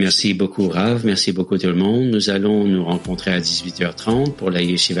 Merci beaucoup Rav, merci beaucoup tout le monde. Nous allons nous rencontrer à 18h30 pour la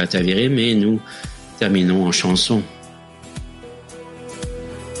Yeshiva Tavirim et nous terminons en chanson.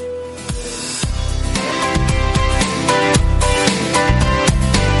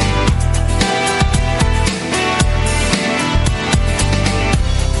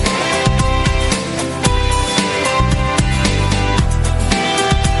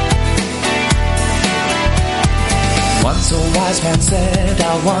 Man said,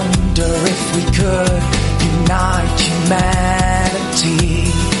 I wonder if we could unite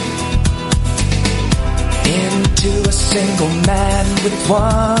humanity into a single man with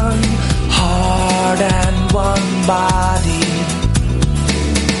one heart and one body.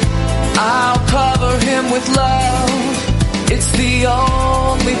 I'll cover him with love. It's the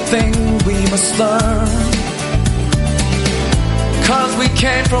only thing we must learn. 'Cause we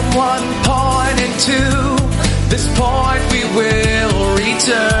came from one point into this point we will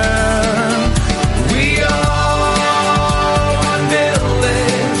return. We are one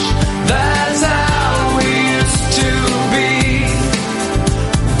village, that's how we used to be.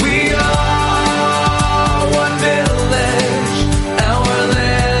 We are one village, and we're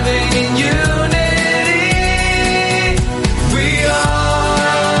living in unity. We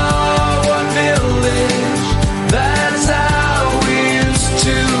are one village, that's how we used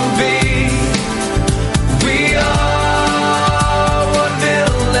to be.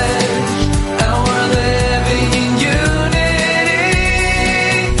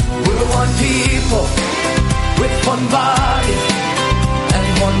 One body and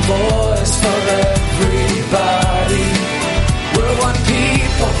one voice for everybody. We're one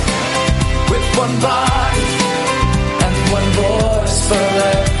people with one body and one voice for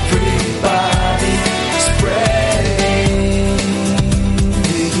everybody. Spreading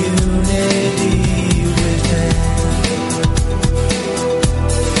the unity within.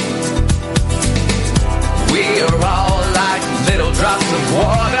 We are all like little drops of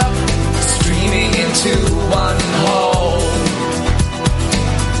water streaming into one whole,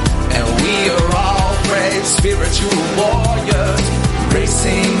 and we are all brave spiritual warriors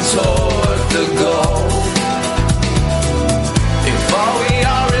racing toward the goal.